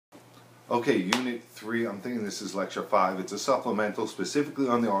Okay, Unit 3, I'm thinking this is Lecture 5. It's a supplemental specifically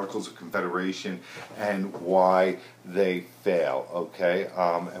on the Articles of Confederation and why they fail, okay?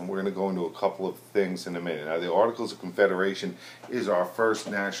 And we're going to go into a couple of things in a minute. Now, the Articles of Confederation is our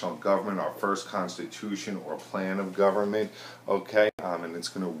first national government, our first constitution or plan of government, okay? And it's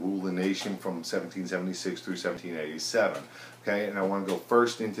going to rule the nation from 1776 through 1787. Okay, and I want to go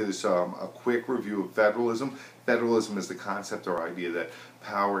first into this a quick review of federalism. Federalism is the concept or idea that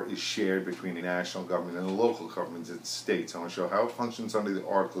power is shared between the national government and the local governments and states. I want to show how it functions under the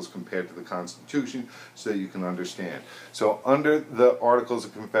Articles compared to the Constitution so that you can understand. So under the Articles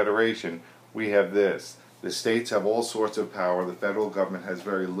of Confederation, we have this. The states have all sorts of power, the federal government has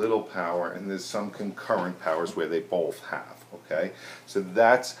very little power, and there's some concurrent powers where they both have. Okay, so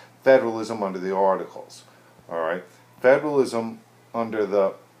that's federalism under the Articles. All right. Federalism under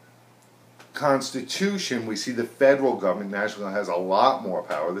the Constitution, we see the federal government, national, has a lot more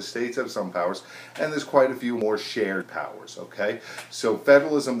power. The states have some powers, and there's quite a few more shared powers. Okay, so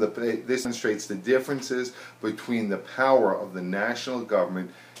federalism, this demonstrates the differences between the power of the national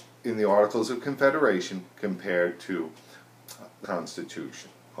government in the Articles of Confederation compared to the Constitution.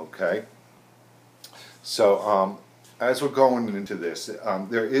 Okay, so as we're going into this,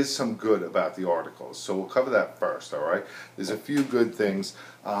 there is some good about the Articles, so we'll cover that first, all right? There's a few good things.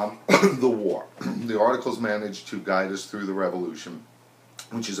 The war. The Articles managed to guide us through the Revolution,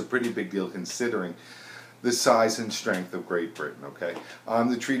 which is a pretty big deal considering the size and strength of Great Britain, okay?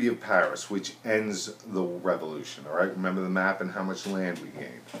 The Treaty of Paris, which ends the Revolution, all right? Remember the map and how much land we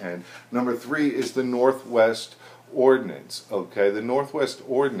gained. And number 3 is the Northwest Ordinance, okay? The Northwest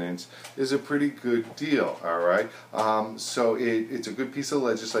Ordinance is a pretty good deal, all right? So it's a good piece of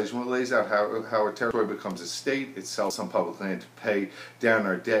legislation. It lays out how a territory becomes a state. It sells some public land to pay down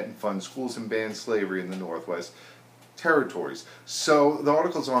our debt and fund schools and ban slavery in the Northwest territories. So the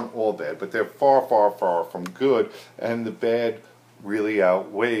Articles aren't all bad, but they're far, far, far from good, and the bad really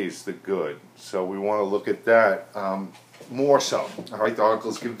outweighs the good. So we want to look at that more so. All right, the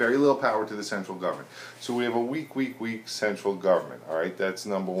Articles give very little power to the central government. So we have a weak central government. All right, that's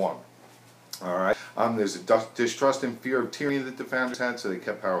number 1. All right, there's a distrust and fear of tyranny that the founders had, so they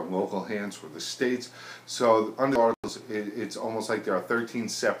kept power in local hands for the states. So under the Articles, it's almost like there are 13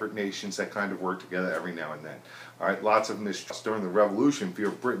 separate nations that kind of work together every now and then. All right, lots of mistrust. During the Revolution, fear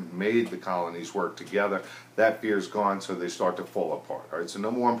of Britain made the colonies work together. That fear is gone, so they start to fall apart. All right, so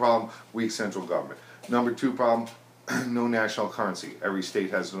number 1 problem, weak central government. Number 2 problem, no national currency. Every state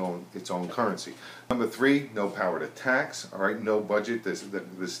has its own currency. Number 3, no power to tax. All right, no budget. This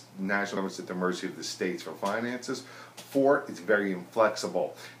national government's at the mercy of the states for finances. 4, it's very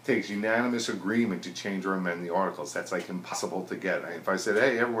inflexible. It takes unanimous agreement to change or amend the Articles. That's like impossible to get. If I said,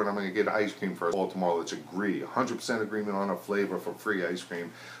 hey, everyone, I'm going to get ice cream for us all tomorrow, let's agree. 100% agreement on a flavor for free ice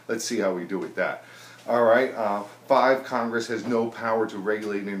cream. Let's see how we do with that. All right, 5, Congress has no power to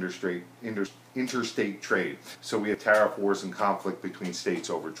regulate interstate trade. So we have tariff wars and conflict between states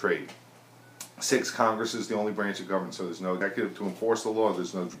over trade. 6, Congress is the only branch of government, so there's no executive to enforce the law,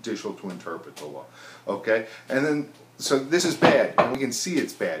 there's no judicial to interpret the law. Okay, and then, so this is bad, and we can see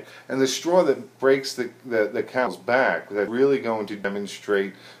it's bad. And the straw that breaks the camel's back, that's really going to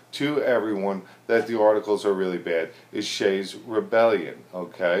demonstrate to everyone that the Articles are really bad, is Shays' Rebellion,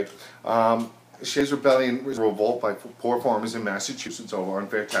 okay? Shays' Rebellion was a revolt by poor farmers in Massachusetts over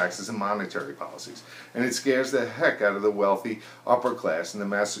unfair taxes and monetary policies. And it scares the heck out of the wealthy upper class, and the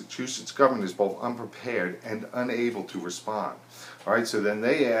Massachusetts government is both unprepared and unable to respond. All right, so then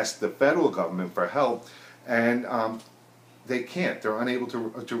they asked the federal government for help, and they can't. They're unable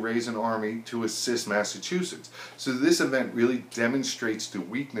to raise an army to assist Massachusetts. So this event really demonstrates the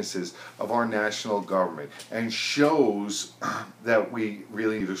weaknesses of our national government and shows that we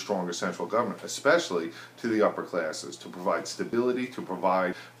really need a stronger central government, especially to the upper classes, to provide stability, to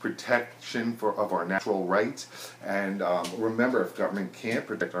provide protection of our natural rights. And remember, if government can't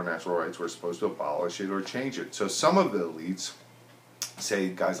protect our natural rights, we're supposed to abolish it or change it. So some of the elites, say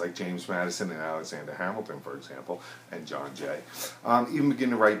guys like James Madison and Alexander Hamilton, for example, and John Jay, even begin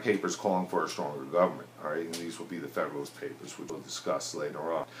to write papers calling for a stronger government. All right, and these will be the Federalist Papers, which we'll discuss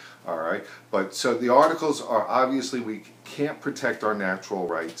later on. All right, but so the Articles are obviously we can't protect our natural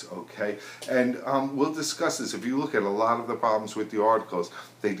rights. Okay, and we'll discuss this. If you look at a lot of the problems with the Articles,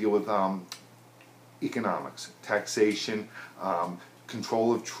 they deal with economics, taxation,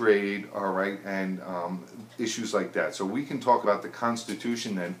 control of trade, all right, and issues like that. So we can talk about the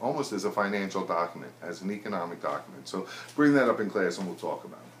Constitution then almost as a financial document, as an economic document. So bring that up in class and we'll talk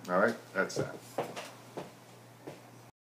about it. All right, that's that.